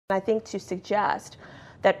I think to suggest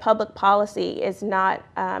that public policy is not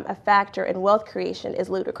a factor in wealth creation is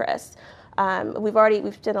ludicrous.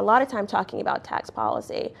 We've spent a lot of time talking about tax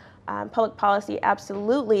policy. Public policy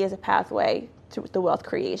absolutely is a pathway to the wealth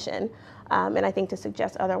creation, and I think to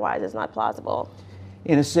suggest otherwise is not plausible.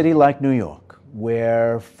 In a city like New York,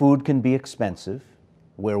 where food can be expensive,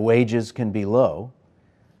 where wages can be low,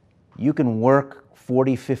 you can work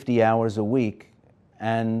 40, 50 hours a week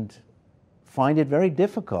and find it very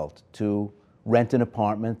difficult to rent an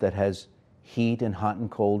apartment that has heat and hot and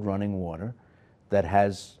cold running water, that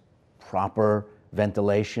has proper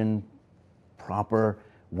ventilation, proper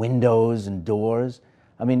windows and doors.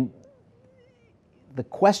 I mean, the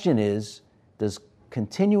question is, does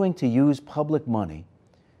continuing to use public money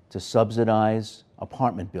to subsidize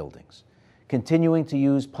apartment buildings, continuing to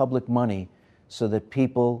use public money so that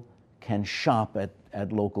people can shop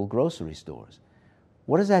at local grocery stores,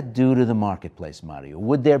 what does that do to the marketplace, Mario?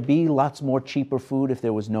 Would there be lots more cheaper food if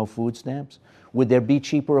there was no food stamps? Would there be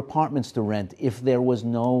cheaper apartments to rent if there was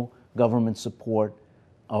no government support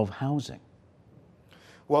of housing?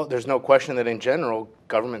 Well, there's no question that in general,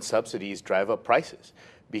 government subsidies drive up prices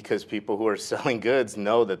because people who are selling goods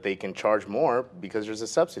know that they can charge more because there's a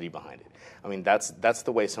subsidy behind it. I mean, that's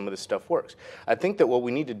the way some of this stuff works. I think that what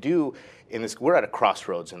we need to do in this, we're at a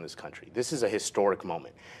crossroads in this country. This is a historic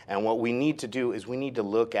moment. And what we need to do is we need to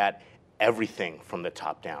look at everything from the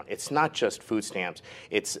top down. It's not just food stamps.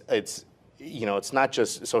 It's not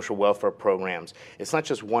just social welfare programs. It's not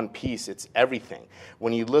just one piece. It's everything.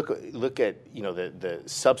 When you look at the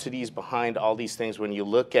subsidies behind all these things, when you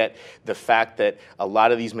look at the fact that a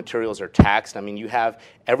lot of these materials are taxed, I mean, you have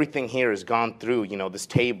everything here has gone through, this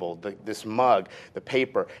table, this mug, the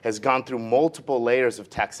paper has gone through multiple layers of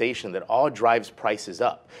taxation that all drives prices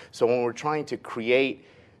up. So when we're trying to create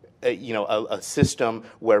a system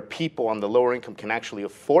where people on the lower income can actually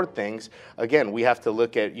afford things, again, we have to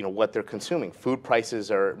look at what they're consuming. Food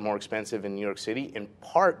prices are more expensive in New York City in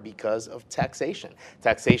part because of taxation.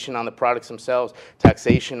 Taxation on the products themselves,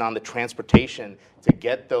 taxation on the transportation to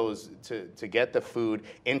get to get the food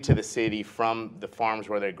into the city from the farms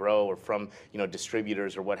where they grow or from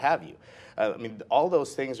distributors or what have you. I mean, all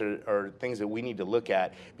those things are things that we need to look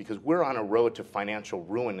at because we're on a road to financial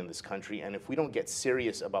ruin in this country, and if we don't get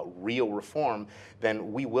serious about real reform,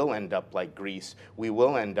 then we will end up like Greece, we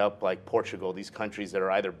will end up like Portugal, these countries that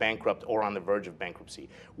are either bankrupt or on the verge of bankruptcy.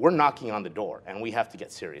 We're knocking on the door, and we have to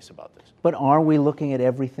get serious about this. But are we looking at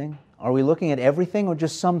everything? Are we looking at everything or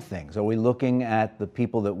just some things? Are we looking at the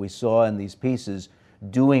people that we saw in these pieces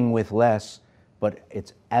doing with less, but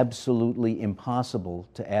it's absolutely impossible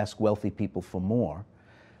to ask wealthy people for more?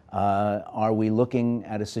 Are we looking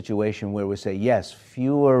at a situation where we say, yes,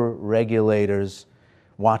 fewer regulators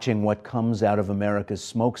watching what comes out of America's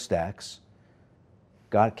smokestacks?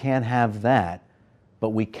 God can't have that, but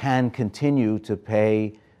we can continue to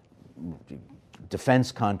pay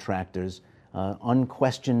defense contractors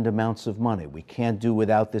unquestioned amounts of money. We can't do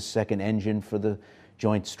without this second engine for the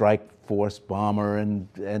Joint Strike Force bomber and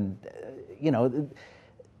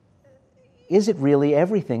is it really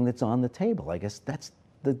everything that's on the table? I guess that's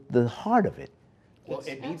the heart of it. Well,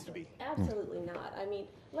 it needs to be. Absolutely not. I mean,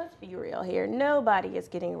 let's be real here. Nobody is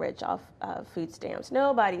getting rich off food stamps.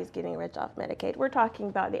 Nobody is getting rich off Medicaid. We're talking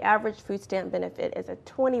about the average food stamp benefit is at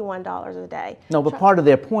 $21 a day. No, but part of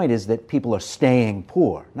their point is that people are staying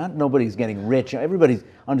poor. Not nobody's getting rich. Everybody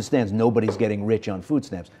understands nobody's getting rich on food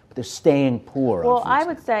stamps, but they're staying poor on food stamps. Well, I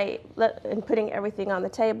would say, in putting everything on the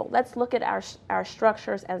table, let's look at our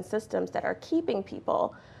structures and systems that are keeping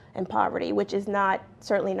people in poverty, which is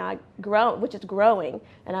certainly not growing.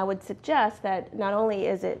 And I would suggest that not only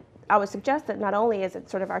is it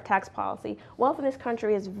sort of our tax policy, wealth in this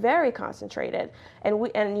country is very concentrated.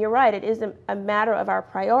 And you're right, it is a matter of our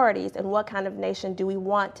priorities and what kind of nation do we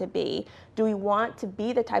want to be. Do we want to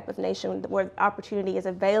be the type of nation where opportunity is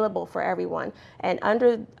available for everyone? And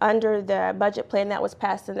under the budget plan that was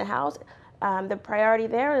passed in the House, the priority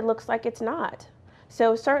there, it looks like it's not.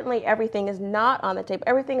 So certainly everything is not on the table.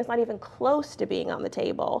 Everything is not even close to being on the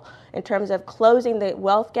table in terms of closing the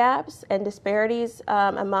wealth gaps and disparities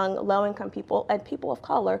among low-income people and people of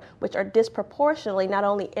color, which are disproportionately not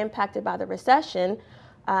only impacted by the recession.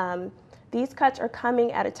 These cuts are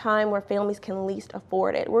coming at a time where families can least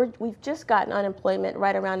afford it. We've just gotten unemployment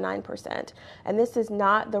right around 9%, and this is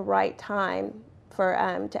not the right time for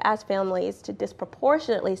to ask families to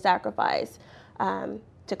disproportionately sacrifice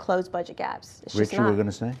to close budget gaps. It's Rich, you were going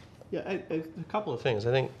to say? Yeah, a couple of things.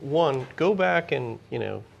 I think one, go back and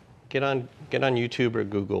get on YouTube or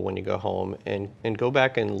Google when you go home and go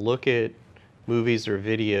back and look at movies or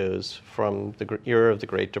videos from the era of the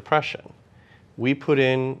Great Depression. We put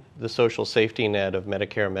in the social safety net of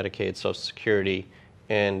Medicare, Medicaid, Social Security,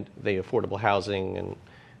 and the affordable housing and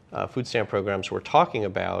food stamp programs we're talking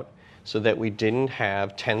about so that we didn't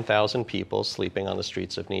have 10,000 people sleeping on the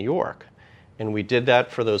streets of New York. And we did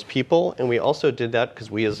that for those people, and we also did that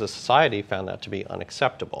because we as a society found that to be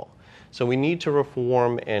unacceptable. So we need to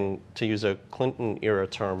reform and, to use a Clinton-era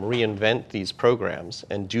term, reinvent these programs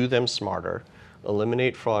and do them smarter,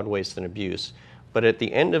 eliminate fraud, waste, and abuse. But at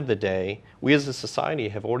the end of the day, we as a society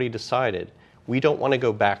have already decided we don't want to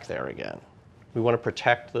go back there again. We want to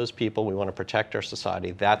protect those people. We want to protect our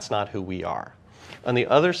society. That's not who we are. On the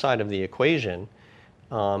other side of the equation,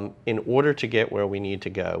 in order to get where we need to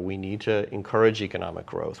go, we need to encourage economic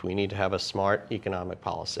growth. We need to have a smart economic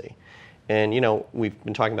policy. And, we've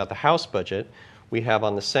been talking about the House budget. We have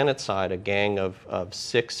on the Senate side a gang of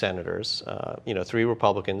 6 senators, 3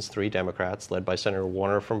 Republicans, 3 Democrats, led by Senator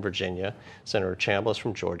Warner from Virginia, Senator Chambliss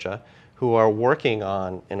from Georgia, who are working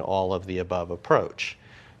on an all-of-the-above approach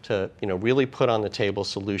to, really put on the table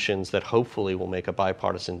solutions that hopefully will make a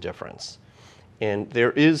bipartisan difference. And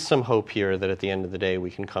there is some hope here that at the end of the day we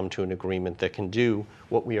can come to an agreement that can do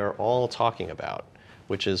what we are all talking about,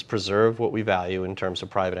 which is preserve what we value in terms of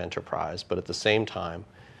private enterprise, but at the same time,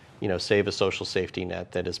 save a social safety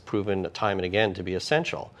net that has proven time and again to be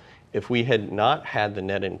essential. If we had not had the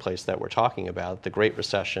net in place that we're talking about, the Great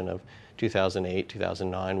Recession of 2008,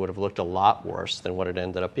 2009 would have looked a lot worse than what it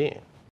ended up being.